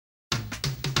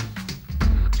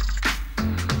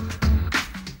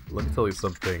Let me tell you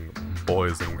something,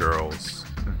 boys and girls.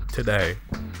 Today,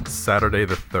 Saturday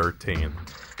the 13th,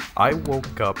 I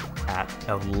woke up at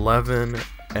 11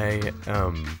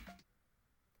 a.m.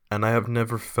 and I have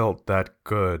never felt that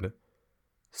good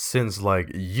since like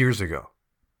years ago.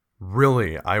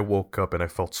 Really, I woke up and I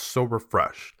felt so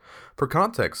refreshed. For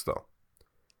context though,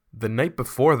 the night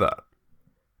before that,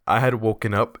 I had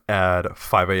woken up at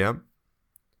 5 a.m.,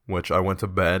 which I went to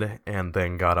bed and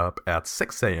then got up at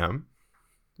 6 a.m.,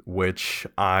 which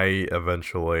I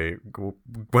eventually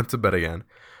went to bed again.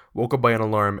 Woke up by an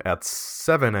alarm at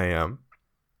 7 a.m.,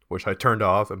 which I turned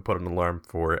off and put an alarm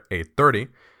for 8:30,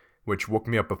 which woke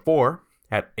me up before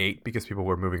at 8 because people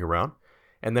were moving around.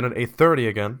 And then at 8:30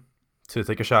 again to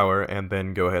take a shower and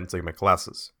then go ahead and take my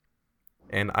classes.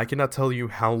 And I cannot tell you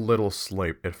how little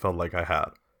sleep it felt like I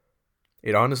had.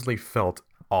 It honestly felt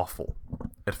awful.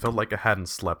 It felt like I hadn't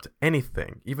slept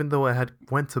anything, even though I had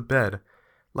went to bed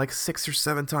like 6 or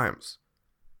 7 times.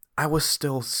 I was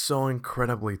still so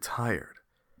incredibly tired.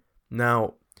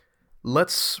 Now,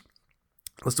 let's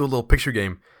do a little picture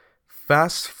game.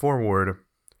 Fast forward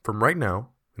from right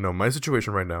now, my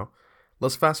situation right now.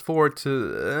 Let's fast forward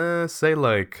to say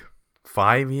like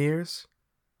 5 years.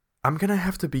 I'm gonna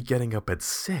have to be getting up at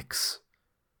 6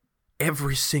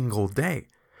 every single day.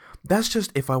 That's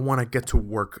just if I want to get to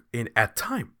work at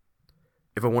time.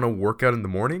 If I want to work out in the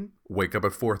morning, wake up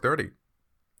at 4:30.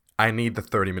 I need the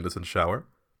 30 minutes in the shower.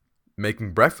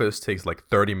 Making breakfast takes like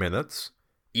 30 minutes.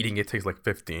 Eating it takes like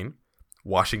 15.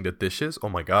 Washing the dishes, oh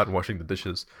my god, washing the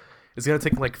dishes is going to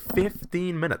take like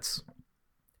 15 minutes.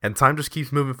 And time just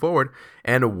keeps moving forward.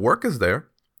 And work is there.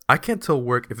 I can't tell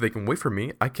work if they can wait for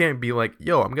me. I can't be like,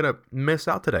 yo, I'm going to miss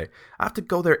out today. I have to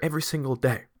go there every single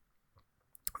day.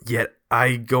 Yet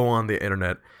I go on the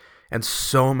internet and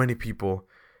so many people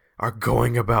are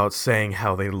going about saying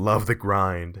how they love the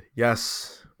grind.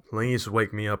 Yes, please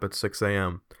wake me up at 6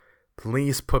 a.m.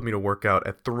 Please put me to work out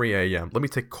at 3 a.m. Let me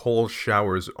take cold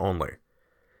showers only.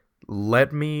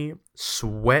 Let me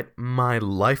sweat my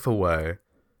life away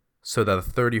so that at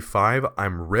 35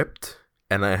 I'm ripped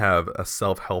and I have a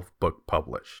self-help book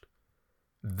published.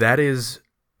 That is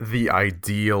the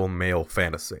ideal male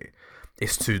fantasy.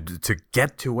 Is to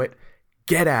get to it,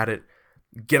 get at it,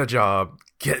 get a job,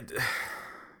 It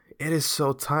is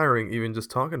so tiring even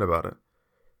just talking about it.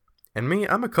 And me,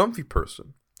 I'm a comfy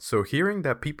person. So hearing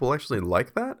that people actually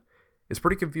like that is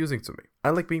pretty confusing to me. I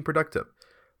like being productive.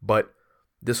 But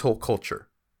this whole culture,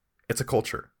 it's a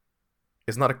culture.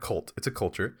 It's not a cult, it's a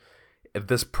culture.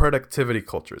 This productivity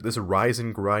culture, this rise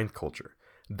and grind culture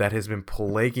that has been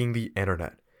plaguing the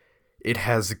internet, it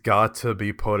has got to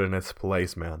be put in its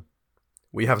place, man.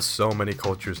 We have so many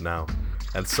cultures now,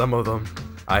 and some of them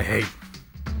I hate,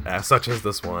 such as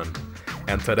this one.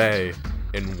 And today,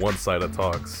 in One-Sided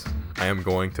Talks, I am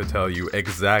going to tell you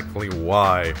exactly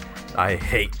why I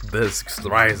hate this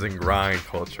rise and grind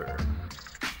culture.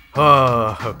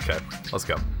 Okay, let's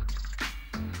go.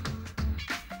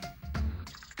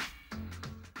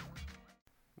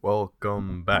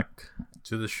 Welcome back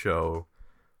to the show,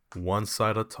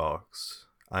 One-Sided Talks.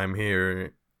 I'm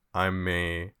here, I'm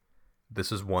me.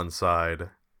 This is one side.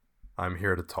 I'm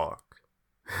here to talk.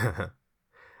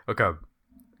 Okay.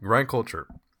 Grind culture.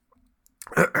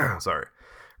 Sorry.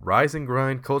 Rise and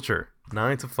grind culture.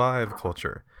 9 to 5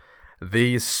 culture.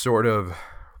 These sort of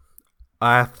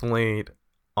athlete,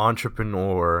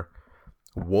 entrepreneur,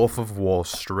 Wolf of Wall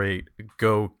Street,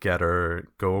 go-getter,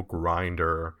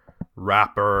 go-grinder,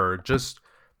 rapper. Just,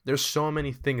 there's so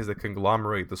many things that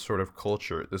conglomerate this sort of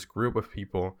culture. This group of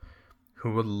people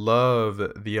who would love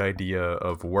the idea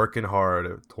of working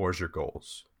hard towards your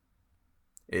goals.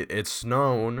 It's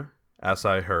known, as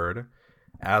I heard,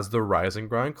 as the rise and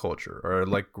grind culture, or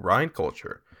like grind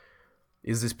culture.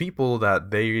 Is these people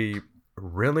that they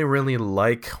really, really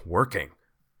like working.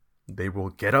 They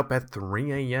will get up at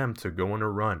 3 a.m. to go on a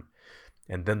run.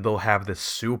 And then they'll have this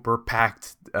super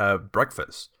packed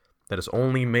breakfast that is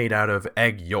only made out of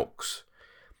egg yolks.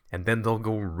 And then they'll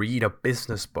go read a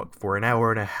business book for an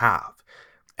hour and a half.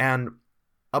 And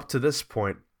up to this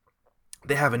point,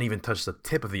 they haven't even touched the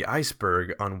tip of the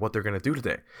iceberg on what they're going to do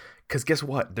today. Because guess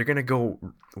what? They're going to go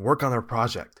work on their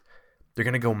project. They're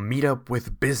going to go meet up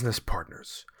with business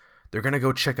partners. They're going to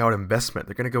go check out investment.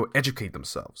 They're going to go educate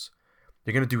themselves.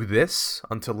 They're going to do this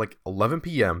until like 11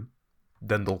 p.m.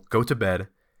 Then they'll go to bed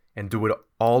and do it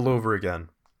all over again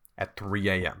at 3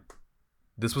 a.m.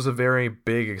 This was a very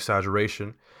big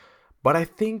exaggeration, but I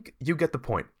think you get the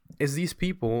point. Is these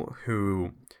people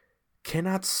who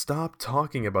cannot stop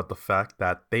talking about the fact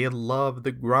that they love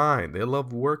the grind, they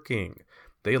love working,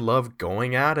 they love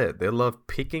going at it, they love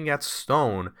picking at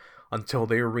stone until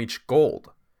they reach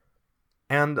gold.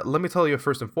 And let me tell you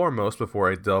first and foremost,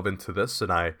 before I delve into this and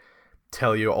I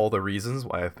tell you all the reasons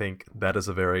why I think that is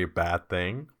a very bad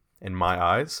thing in my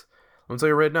eyes. Let me tell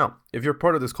you right now, if you're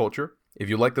part of this culture, if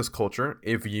you like this culture,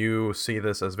 if you see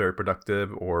this as very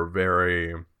productive or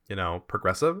very,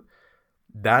 progressive,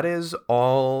 that is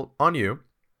all on you.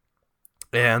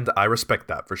 And I respect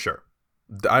that for sure.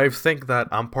 I think that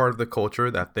I'm part of the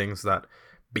culture that thinks that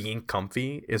being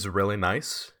comfy is really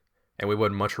nice. And we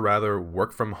would much rather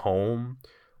work from home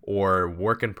or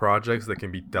work in projects that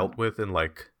can be dealt with in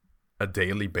like a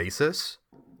daily basis.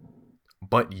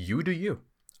 But you do you.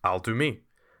 I'll do me.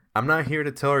 I'm not here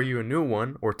to tell you a new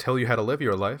one or tell you how to live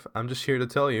your life. I'm just here to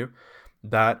tell you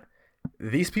that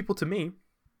these people to me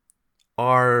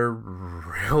are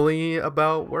really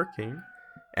about working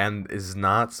and is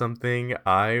not something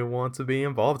I want to be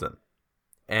involved in.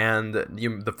 And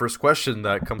the first question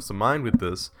that comes to mind with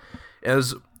this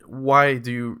is, why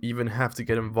do you even have to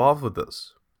get involved with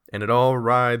this? And it all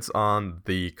rides on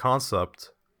the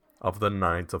concept of the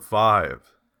 9 to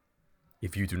 5.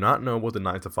 If you do not know what the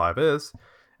 9 to 5 is,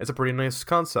 it's a pretty nice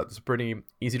concept. It's a pretty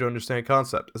easy to understand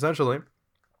concept. Essentially,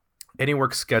 any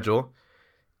work schedule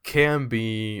can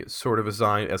be sort of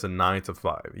assigned as a 9 to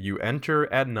 5. You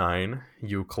enter at 9,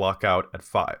 you clock out at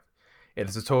 5. It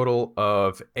is a total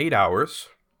of 8 hours,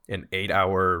 an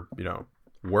 8-hour,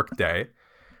 work day.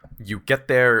 You get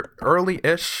there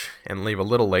early-ish and leave a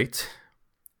little late.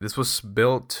 This was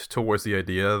built towards the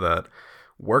idea that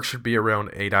work should be around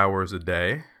 8 hours a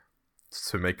day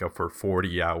to make up for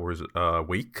 40 hours a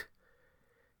week.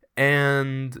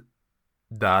 And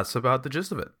that's about the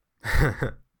gist of it.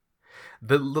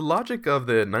 The logic of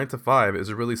the 9 to 5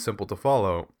 is really simple to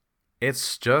follow.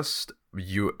 It's just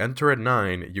you enter at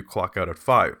 9, you clock out at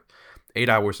 5. 8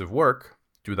 hours of work,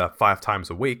 do that 5 times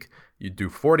a week. You do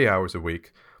 40 hours a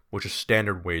week, which is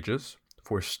standard wages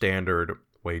for standard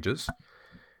wages.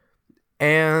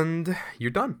 And you're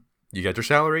done. You get your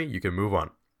salary, you can move on.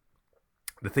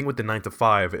 The thing with the 9 to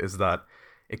 5 is that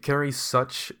it carries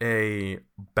such a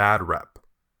bad rep.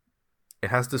 It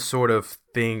has this sort of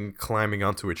thing climbing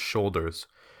onto its shoulders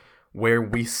where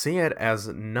we see it as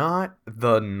not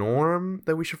the norm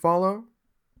that we should follow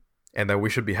and that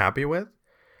we should be happy with,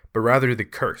 but rather the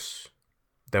curse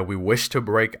that we wish to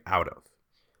break out of.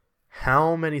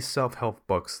 How many self-help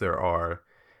books there are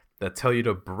that tell you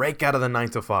to break out of the 9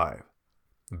 to 5.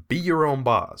 Be your own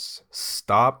boss.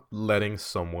 Stop letting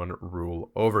someone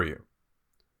rule over you.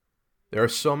 There are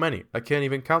so many. I can't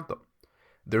even count them.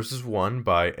 There's this one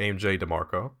by AMJ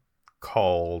DeMarco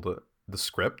called The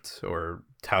Script, or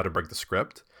How to Break the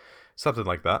Script, something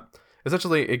like that.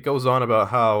 Essentially, it goes on about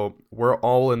how we're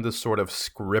all in this sort of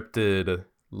scripted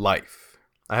life.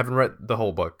 I haven't read the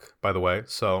whole book, by the way,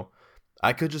 so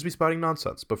I could just be spouting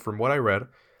nonsense. But from what I read,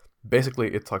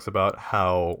 basically it talks about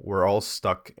how we're all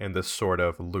stuck in this sort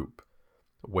of loop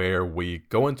where we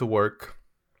go into work,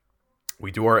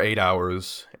 we do our 8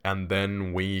 hours, and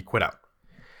then we quit out.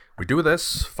 We do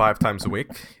this 5 times a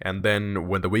week, and then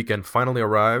when the weekend finally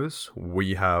arrives,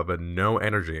 we have no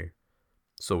energy.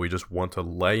 So we just want to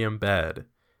lay in bed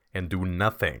and do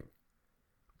nothing.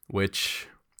 Which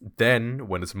then,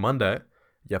 when it's Monday,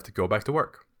 you have to go back to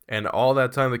work. And all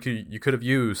that time that you could have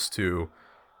used to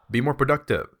be more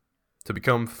productive, to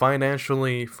become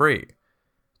financially free,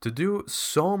 to do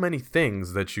so many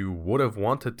things that you would have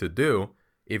wanted to do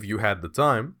if you had the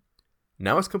time,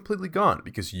 now it's completely gone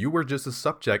because you were just a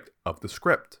subject of the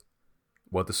script.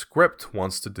 What the script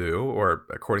wants to do, or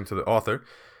according to the author,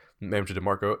 AMJ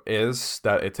DeMarco, is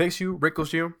that it takes you,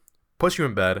 wrinkles you, puts you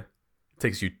in bed, it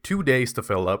takes you 2 days to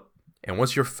fill up, and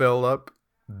once you're filled up,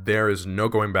 there is no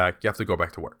going back. You have to go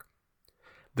back to work.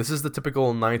 This is the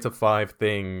typical 9 to 5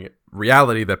 thing,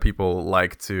 reality that people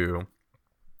like to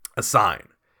assign.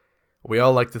 We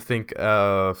all like to think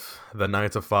of the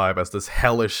 9 to 5 as this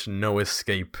hellish no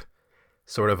escape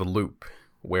sort of a loop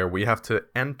where we have to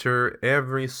enter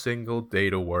every single day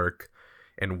to work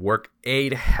and work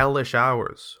 8 hellish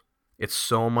hours. It's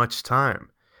so much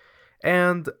time.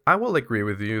 And I will agree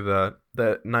with you that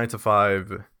that 9 to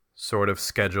 5 sort of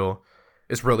schedule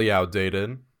is really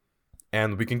outdated,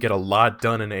 and we can get a lot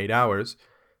done in 8 hours,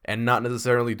 and not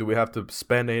necessarily do we have to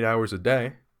spend 8 hours a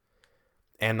day.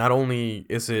 And not only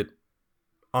is it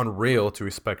unreal to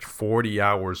expect 40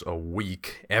 hours a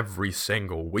week every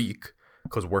single week,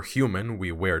 because we're human,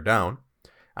 we wear down.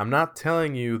 I'm not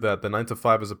telling you that the 9 to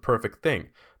 5 is a perfect thing,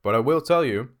 but I will tell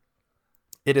you,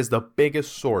 it is the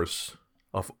biggest source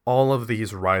of all of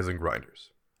these rising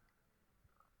grinders.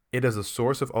 It is a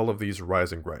source of all of these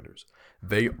rising grinders.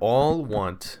 They all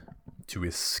want to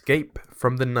escape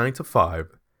from the 9 to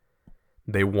 5.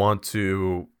 They want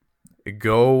to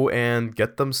go and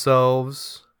get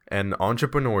themselves an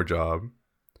entrepreneur job.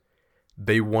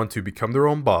 They want to become their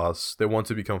own boss. They want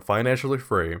to become financially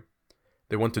free.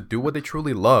 They want to do what they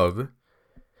truly love.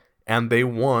 And they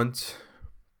want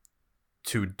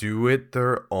to do it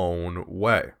their own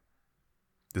way.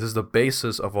 This is the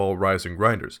basis of all rising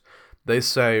grinders. They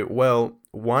say, well,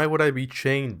 why would I be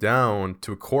chained down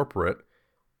to corporate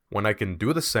when I can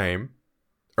do the same,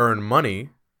 earn money,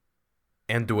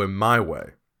 and do it my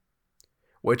way?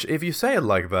 Which, if you say it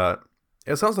like that,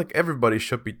 it sounds like everybody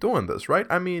should be doing this, right?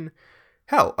 I mean,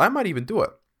 hell, I might even do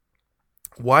it.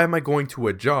 Why am I going to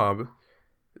a job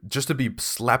just to be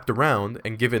slapped around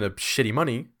and given a shitty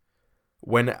money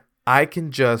when I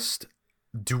can just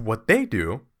do what they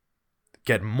do,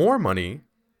 get more money,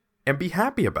 and be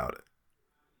happy about it?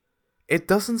 It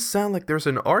doesn't sound like there's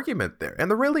an argument there, and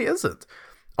there really isn't.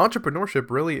 Entrepreneurship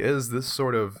really is this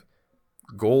sort of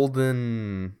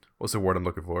golden, what's the word I'm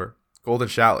looking for? Golden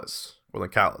chalice,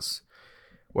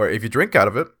 where if you drink out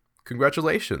of it,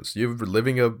 congratulations, you're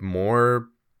living a more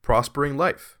prospering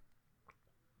life.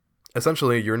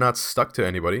 Essentially, you're not stuck to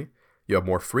anybody, you have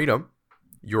more freedom,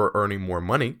 you're earning more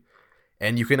money,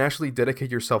 and you can actually dedicate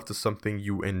yourself to something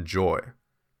you enjoy.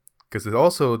 Because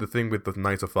also the thing with the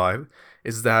 9 to 5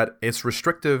 is that it's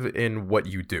restrictive in what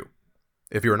you do.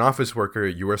 If you're an office worker,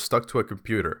 you are stuck to a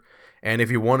computer. And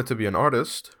if you wanted to be an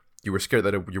artist, you were scared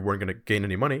that you weren't going to gain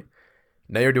any money.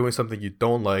 Now you're doing something you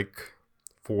don't like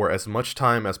for as much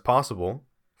time as possible,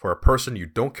 for a person you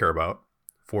don't care about,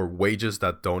 for wages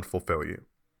that don't fulfill you.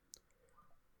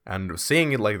 And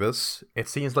seeing it like this, it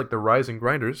seems like the rising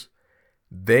grinders,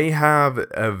 they have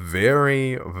a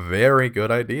very, very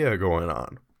good idea going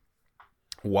on.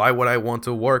 Why would I want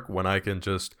to work when I can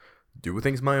just do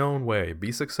things my own way,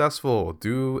 be successful,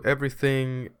 do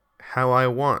everything how I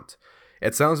want?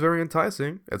 It sounds very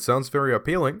enticing. It sounds very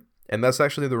appealing. And that's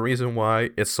actually the reason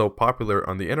why it's so popular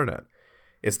on the internet.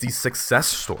 It's these success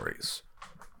stories.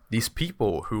 These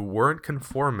people who weren't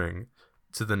conforming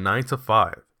to the 9 to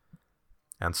 5.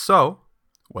 And so,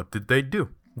 what did they do?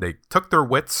 They took their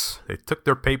wits, they took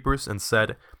their papers and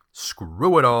said,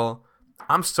 screw it all.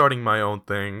 I'm starting my own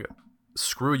thing.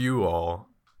 Screw you all.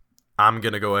 I'm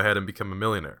going to go ahead and become a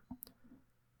millionaire.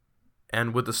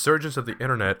 And with the surgence of the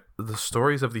internet, the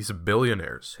stories of these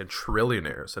billionaires and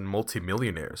trillionaires and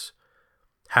multimillionaires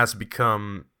has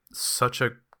become such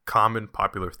a common,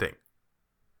 popular thing.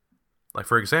 Like,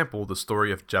 for example, the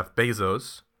story of Jeff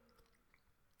Bezos.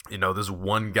 You know, this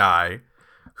one guy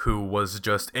who was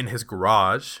just in his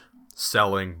garage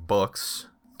selling books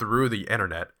through the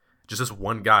internet. Just this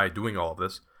one guy doing all of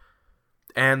this.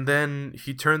 And then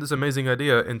he turned this amazing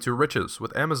idea into riches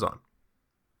with Amazon.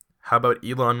 How about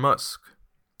Elon Musk?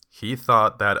 He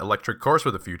thought that electric cars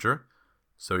were the future,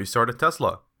 so he started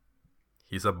Tesla.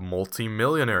 He's a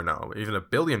multi-millionaire now, even a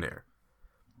billionaire.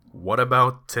 What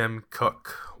about Tim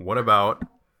Cook? What about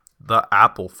the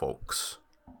Apple folks?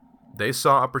 They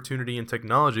saw opportunity in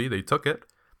technology, they took it,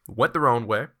 went their own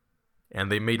way,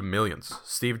 and they made millions.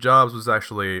 Steve Jobs was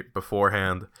actually,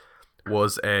 beforehand,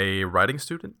 was a writing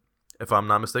student, if I'm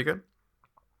not mistaken,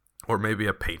 or maybe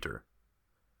a painter.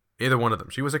 Either one of them.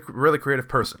 She was a really creative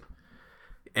person.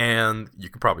 And you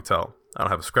can probably tell, I don't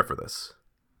have a script for this.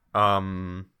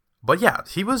 But yeah,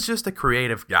 he was just a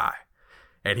creative guy.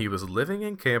 And he was living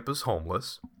in campus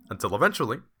homeless until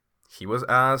eventually he was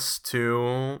asked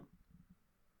to...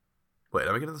 Wait,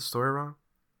 am I getting the story wrong?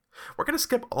 We're going to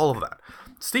skip all of that.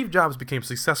 Steve Jobs became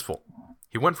successful.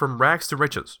 He went from rags to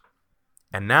riches.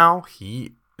 And now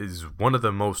he is one of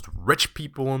the most rich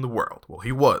people in the world. Well,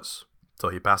 he was, until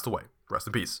he passed away. Rest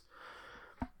in peace.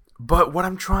 But what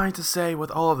I'm trying to say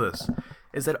with all of this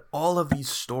is that all of these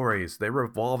stories, they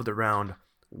revolved around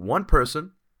one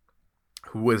person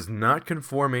who is not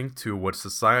conforming to what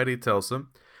society tells him,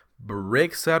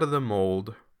 breaks out of the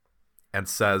mold, and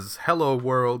says, hello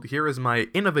world, here is my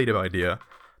innovative idea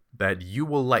that you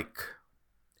will like.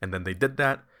 And then they did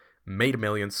that, made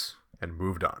millions, and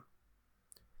moved on.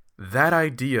 That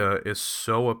idea is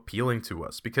so appealing to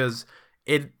us because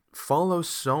it follows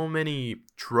so many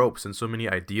tropes and so many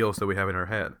ideals that we have in our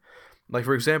head. Like,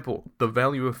 for example, the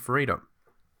value of freedom.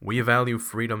 We value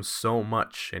freedom so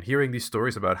much, and hearing these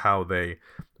stories about how they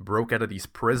broke out of these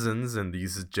prisons and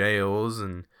these jails,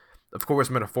 and of course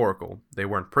metaphorical, they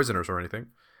weren't prisoners or anything,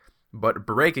 but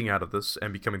breaking out of this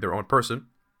and becoming their own person,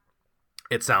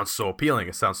 it sounds so appealing,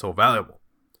 it sounds so valuable.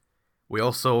 We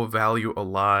also value a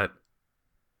lot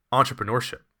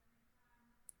entrepreneurship.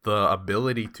 The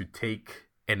ability to take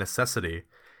a necessity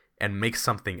and make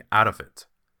something out of it.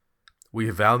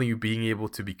 We value being able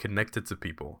to be connected to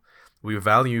people. We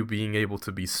value being able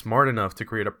to be smart enough to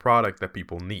create a product that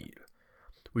people need.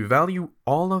 We value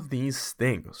all of these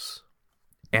things.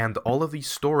 And all of these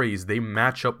stories, they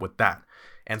match up with that.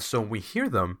 And so we hear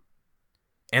them,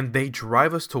 and they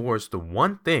drive us towards the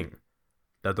one thing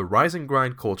that the rise and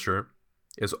grind culture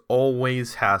is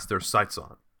always has their sights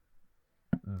on.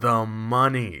 The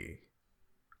money.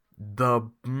 The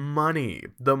money.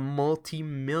 The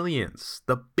multi-millions.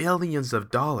 The billions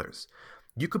of dollars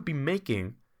you could be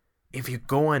making if you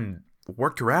go and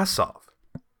work your ass off.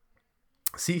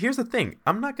 See, here's the thing.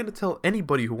 I'm not going to tell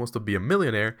anybody who wants to be a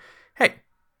millionaire, hey,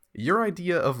 your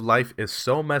idea of life is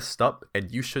so messed up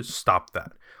and you should stop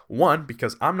that. One,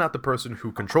 because I'm not the person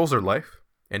who controls their life,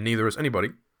 and neither is anybody.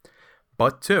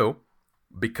 But two,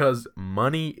 because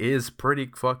money is pretty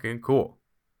fucking cool.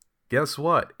 Guess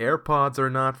what? AirPods are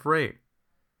not free.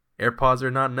 AirPods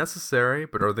are not necessary,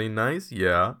 but are they nice?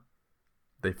 Yeah.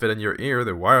 They fit in your ear,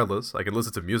 they're wireless. I can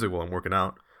listen to music while I'm working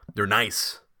out. They're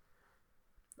nice.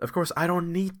 Of course, I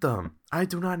don't need them. I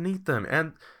do not need them.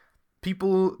 And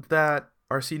people that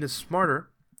are seen as smarter,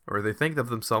 or they think of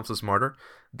themselves as smarter,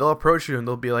 they'll approach you and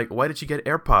they'll be like, why did you get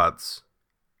AirPods?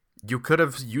 You could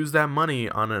have used that money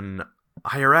on an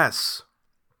IRS.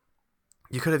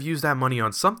 You could have used that money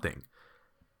on something.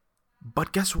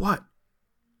 But guess what?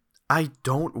 I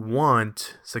don't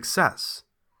want success.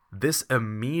 This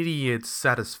immediate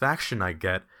satisfaction I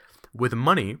get with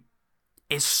money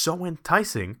is so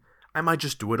enticing, I might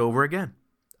just do it over again.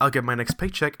 I'll get my next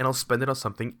paycheck and I'll spend it on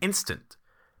something instant.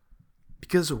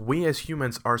 Because we as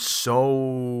humans are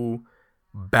so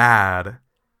bad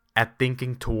at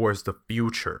thinking towards the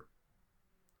future.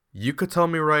 You could tell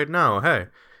me right now, hey,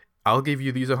 I'll give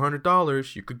you these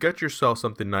 $100. You could get yourself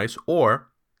something nice, or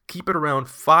keep it around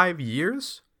 5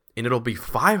 years and it'll be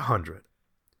 $500.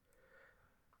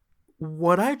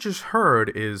 What I just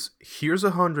heard is, here's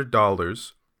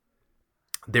 $100.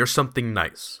 There's something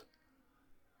nice.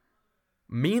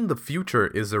 Me in the future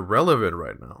is irrelevant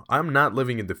right now. I'm not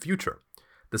living in the future.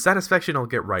 The satisfaction I'll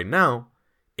get right now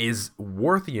is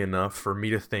worthy enough for me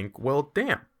to think, well,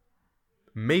 damn,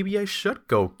 maybe I should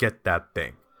go get that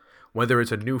thing. Whether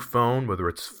it's a new phone, whether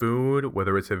it's food,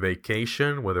 whether it's a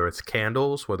vacation, whether it's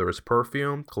candles, whether it's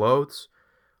perfume, clothes,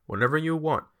 whatever you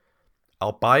want.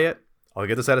 I'll buy it, I'll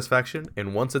get the satisfaction,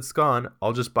 and once it's gone,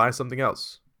 I'll just buy something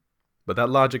else. But that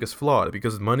logic is flawed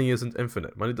because money isn't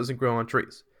infinite. Money doesn't grow on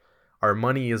trees. Our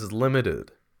money is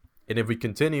limited. And if we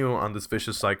continue on this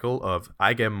vicious cycle of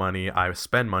I get money, I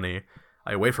spend money,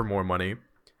 I wait for more money,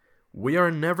 we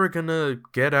are never gonna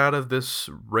get out of this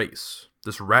race,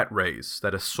 this rat race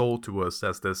that is sold to us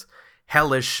as this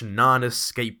hellish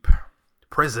non-escape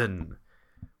prison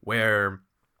where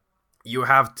you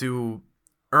have to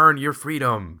earn your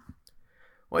freedom.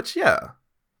 Which, yeah,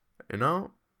 you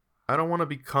know, I don't want to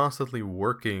be constantly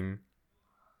working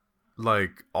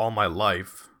like all my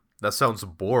life. That sounds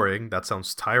boring, that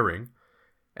sounds tiring,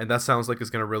 and that sounds like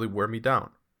it's going to really wear me down.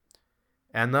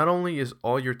 And not only is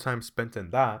all your time spent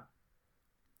in that,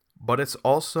 but it's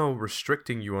also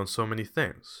restricting you on so many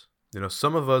things. You know,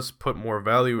 some of us put more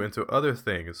value into other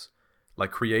things,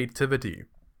 like creativity,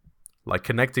 like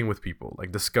connecting with people,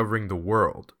 like discovering the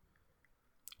world.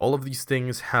 All of these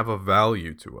things have a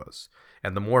value to us,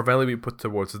 and the more value we put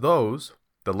towards those,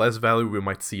 the less value we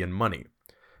might see in money.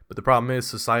 But the problem is,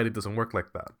 society doesn't work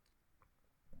like that.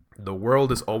 The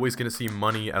world is always going to see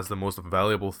money as the most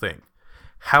valuable thing.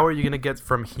 How are you going to get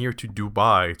from here to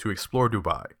Dubai to explore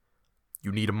Dubai?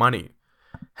 You need money.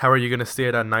 How are you going to stay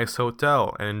at a nice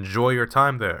hotel and enjoy your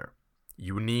time there?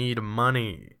 You need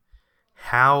money.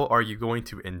 How are you going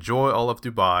to enjoy all of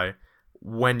Dubai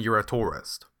when you're a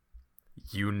tourist?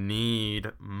 You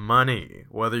need money,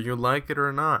 whether you like it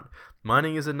or not.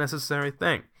 Money is a necessary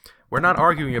thing. We're not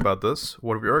arguing about this.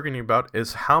 What we're arguing about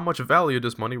is how much value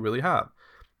does money really have?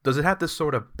 Does it have this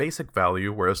sort of basic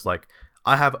value where it's like,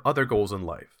 I have other goals in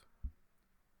life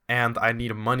and I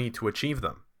need money to achieve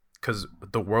them because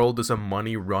the world is a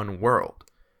money-run world.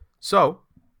 So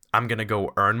I'm going to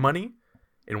go earn money,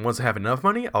 and once I have enough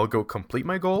money, I'll go complete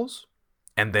my goals,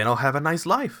 and then I'll have a nice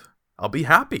life. I'll be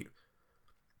happy.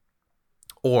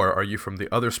 Or are you from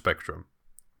the other spectrum?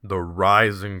 The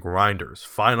rising grinders.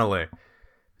 Finally,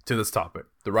 to this topic.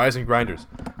 The rising grinders.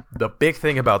 The big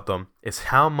thing about them is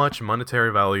how much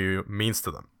monetary value means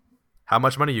to them. How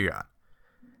much money you got.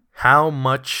 How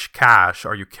much cash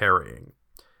are you carrying?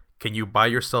 Can you buy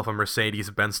yourself a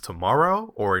Mercedes-Benz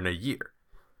tomorrow or in a year?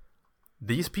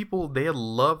 These people, they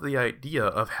love the idea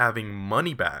of having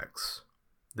money bags.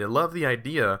 They love the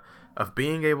idea of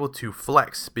being able to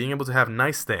flex, being able to have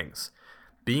nice things,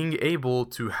 being able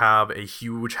to have a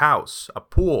huge house, a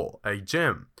pool, a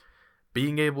gym,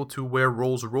 being able to wear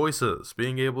Rolls Royces,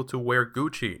 being able to wear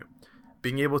Gucci,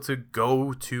 being able to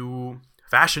go to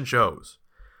fashion shows,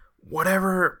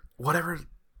 whatever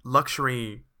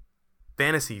luxury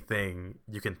fantasy thing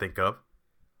you can think of,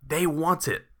 they want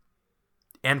it.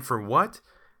 And for what?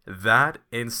 That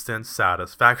instant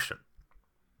satisfaction.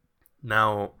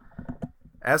 Now,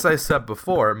 as I said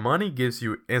before, money gives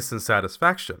you instant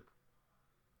satisfaction.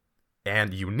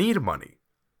 And you need money.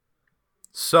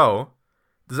 So,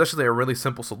 there's actually a really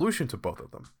simple solution to both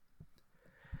of them.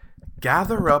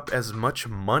 Gather up as much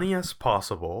money as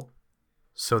possible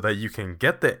so that you can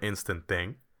get the instant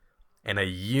thing, and a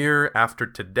year after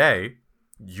today,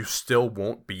 you still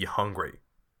won't be hungry.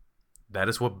 That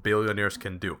is what billionaires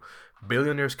can do.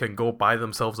 Billionaires can go buy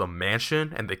themselves a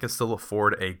mansion and they can still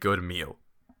afford a good meal.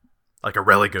 Like a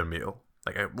really good meal.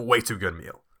 Like a way too good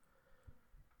meal.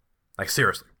 Like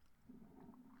seriously.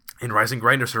 And rising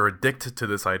grinders are addicted to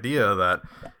this idea that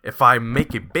if I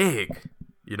make it big,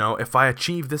 if I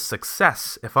achieve this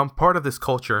success, if I'm part of this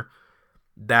culture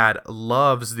that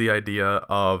loves the idea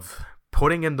of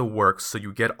putting in the work so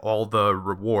you get all the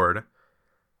reward,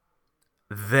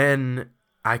 then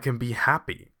I can be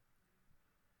happy.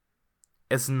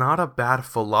 It's not a bad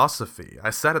philosophy. I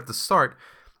said at the start,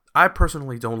 I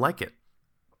personally don't like it.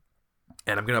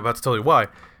 And I'm about to tell you why.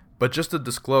 But just to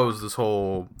disclose this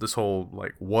whole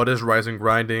like, what is rising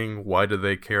grinding? Why do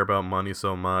they care about money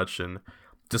so much? And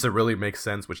does it really make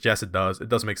sense? Which, yes, it does. It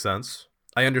does make sense.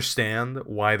 I understand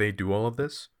why they do all of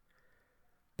this.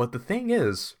 But the thing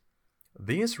is,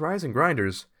 these rising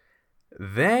grinders,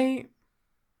 they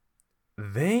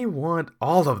want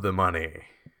all of the money.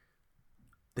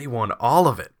 They want all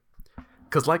of it.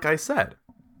 Because like I said,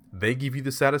 they give you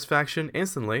the satisfaction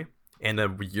instantly, and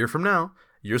a year from now,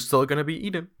 you're still going to be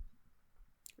eating.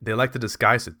 They like to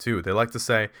disguise it too. They like to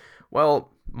say,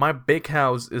 well, my big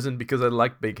house isn't because I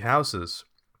like big houses.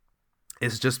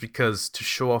 It's just because to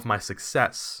show off my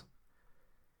success.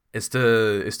 It's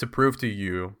to prove to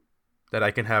you that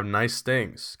I can have nice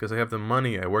things because I have the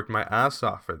money. I worked my ass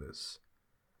off for this.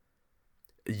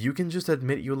 You can just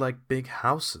admit you like big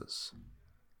houses.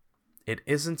 It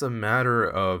isn't a matter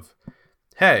of,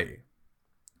 hey,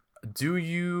 do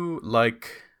you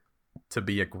like to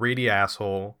be a greedy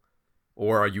asshole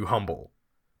or are you humble?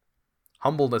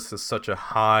 Humbleness is such a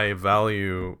high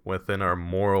value within our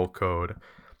moral code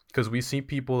because we see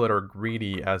people that are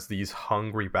greedy as these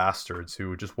hungry bastards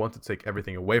who just want to take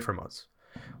everything away from us.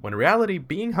 When in reality,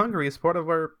 being hungry is part of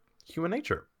our human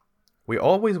nature. We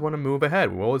always want to move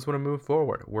ahead. We always want to move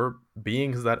forward. We're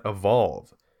beings that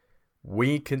evolve.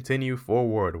 We continue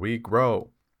forward. We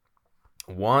grow.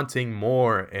 Wanting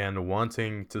more and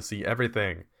wanting to see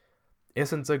everything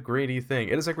isn't a greedy thing.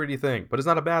 It is a greedy thing, but it's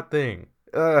not a bad thing.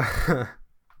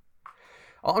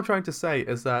 All I'm trying to say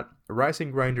is that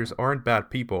rising grinders aren't bad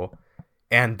people,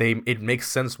 and it makes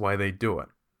sense why they do it.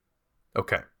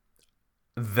 Okay.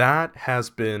 That has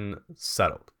been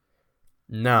settled.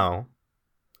 Now,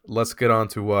 let's get on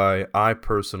to why I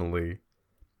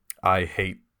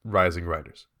hate rising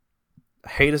grinders.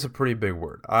 Hate is a pretty big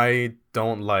word. I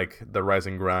don't like the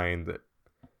rising grind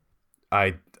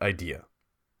idea.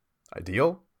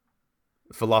 Ideal?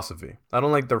 Philosophy. I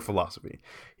don't like their philosophy.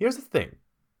 Here's the thing.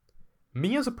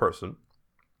 Me as a person,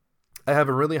 I have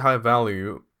a really high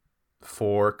value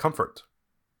for comfort.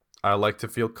 I like to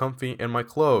feel comfy in my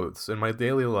clothes, in my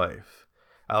daily life.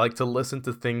 I like to listen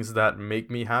to things that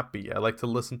make me happy. I like to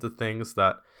listen to things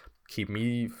that make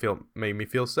me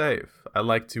feel safe. I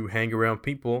like to hang around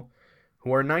people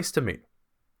who are nice to me.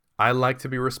 I like to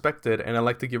be respected and I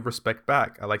like to give respect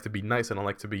back. I like to be nice and I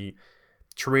like to be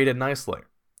treated nicely.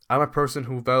 I'm a person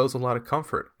who values a lot of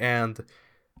comfort, and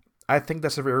I think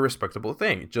that's a very respectable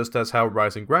thing. Just as how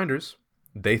rising grinders,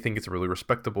 they think it's really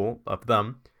respectable of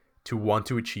them to want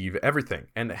to achieve everything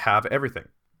and have everything.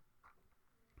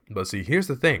 But see, here's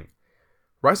the thing.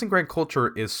 Rising grind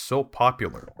culture is so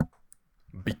popular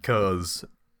because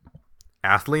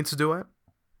athletes do it,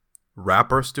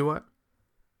 rappers do it,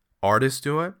 artists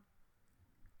do it.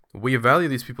 We value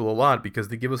these people a lot because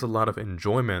they give us a lot of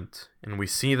enjoyment, and we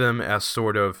see them as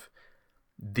sort of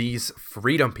these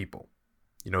freedom people.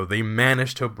 They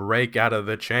manage to break out of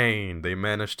the chain. They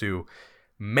manage to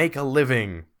make a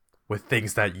living with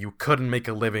things that you couldn't make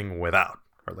a living without,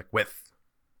 or like with.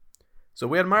 So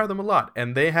we admire them a lot,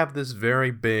 and they have this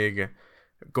very big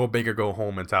go big or go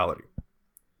home mentality.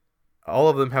 All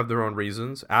of them have their own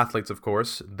reasons. Athletes, of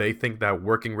course, they think that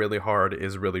working really hard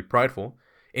is really prideful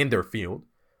in their field,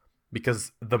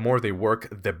 because the more they work,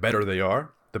 the better they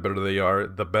are. The better they are,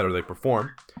 the better they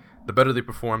perform. The better they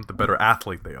perform, the better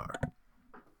athlete they are.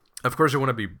 Of course, you want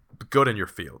to be good in your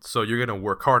field, so you're going to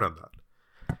work hard on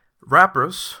that.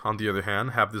 Rappers, on the other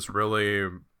hand, have this really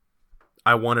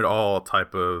I want it all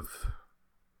type of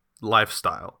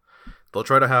lifestyle. They'll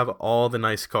try to have all the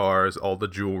nice cars, all the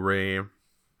jewelry,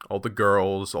 all the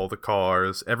girls, all the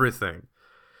cars, everything.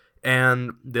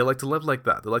 And they like to live like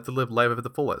that. They like to live life at the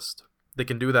fullest. They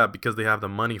can do that because they have the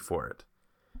money for it.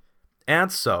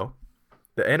 And so,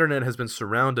 the internet has been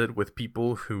surrounded with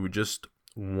people who just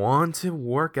want to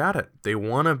work at it. They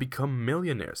want to become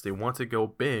millionaires. They want to go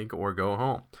big or go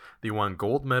home. They want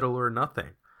gold medal or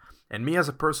nothing. And me, as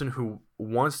a person who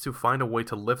wants to find a way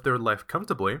to live their life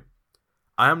comfortably,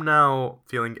 I am now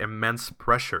feeling immense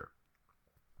pressure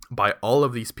by all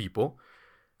of these people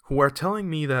who are telling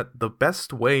me that the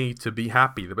best way to be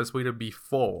happy, the best way to be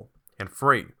full and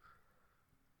free,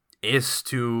 is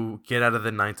to get out of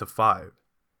the 9 to 5.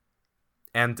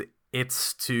 And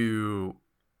it's to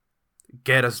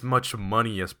get as much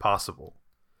money as possible.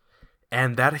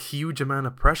 And that huge amount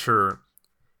of pressure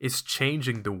is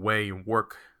changing the way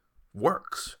work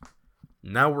works.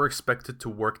 Now we're expected to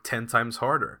work 10 times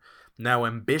harder. Now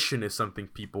ambition is something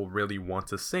people really want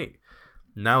to see.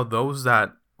 Now those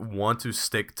that want to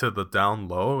stick to the down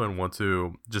low and want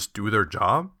to just do their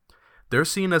job, they're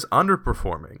seen as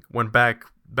underperforming, when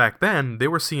back then they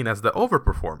were seen as the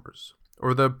overperformers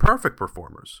or the perfect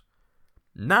performers.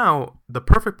 Now the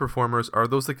perfect performers are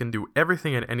those that can do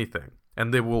everything and anything,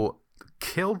 and they will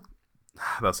kill,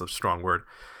 that's a strong word,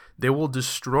 they will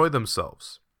destroy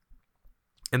themselves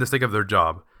in the sake of their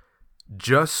job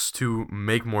just to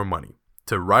make more money,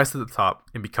 to rise to the top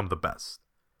and become the best.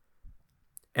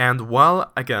 And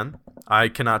while, again, I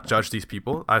cannot judge these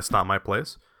people, it's not my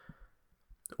place,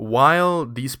 while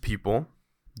these people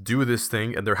do this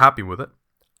thing and they're happy with it,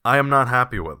 I am not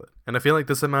happy with it. And I feel like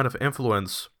this amount of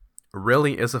influence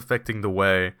really is affecting the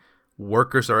way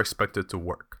workers are expected to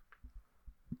work.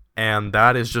 And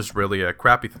that is just really a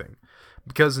crappy thing.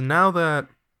 Because now that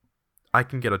I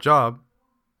can get a job,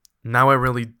 now I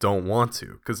really don't want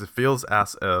to. Because it feels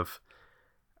as if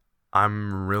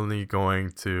I'm really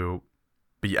going to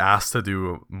be asked to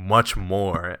do much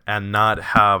more and not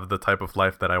have the type of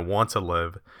life that I want to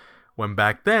live. When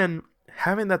back then,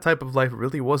 having that type of life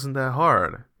really wasn't that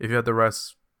hard if you had the right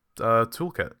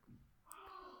toolkit.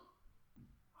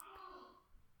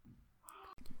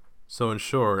 So in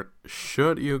short,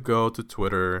 should you go to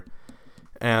Twitter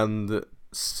and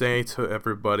say to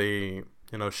everybody,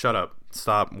 shut up,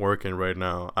 stop working right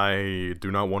now. I do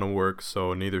not want to work,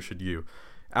 so neither should you.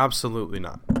 Absolutely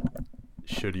not.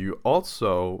 Should you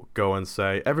also go and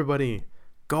say, everybody,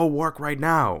 go work right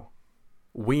now.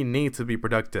 We need to be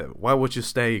productive. Why would you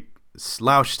stay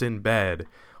slouched in bed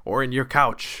or in your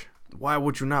couch? Why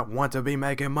would you not want to be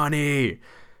making money?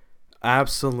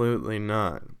 Absolutely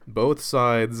not. Both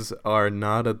sides are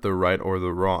not at the right or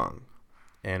the wrong.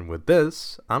 And with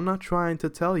this, I'm not trying to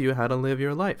tell you how to live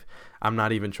your life. I'm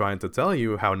not even trying to tell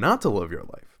you how not to live your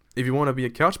life. If you want to be a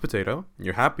couch potato,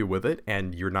 you're happy with it,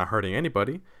 and you're not hurting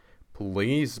anybody,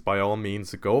 please, by all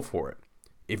means, go for it.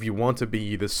 If you want to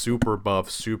be the super buff,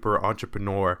 super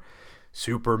entrepreneur,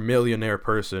 super millionaire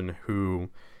person who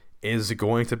is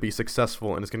going to be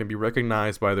successful and is going to be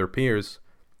recognized by their peers,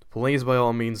 please, by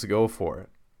all means, go for it.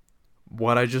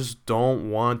 What I just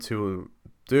don't want to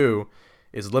do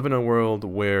is live in a world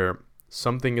where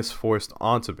something is forced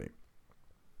onto me,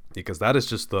 because that is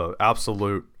just the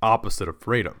absolute opposite of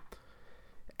freedom.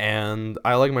 And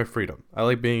I like my freedom. I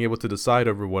like being able to decide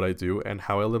over what I do and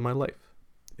how I live my life.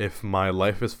 If my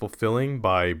life is fulfilling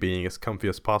by being as comfy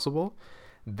as possible,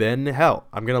 then hell,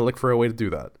 I'm gonna look for a way to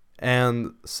do that.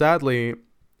 And sadly,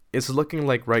 it's looking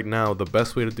like right now the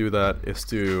best way to do that is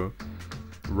to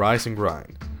rise and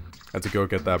grind and to go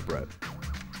get that bread.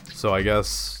 So I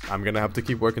guess I'm gonna have to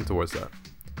keep working towards that.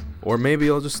 Or maybe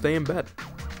I'll just stay in bed.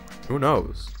 Who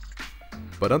knows?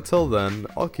 But until then,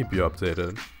 I'll keep you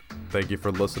updated. Thank you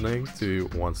for listening to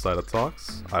One Sided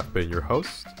Talks. I've been your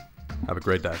host. Have a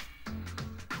great day.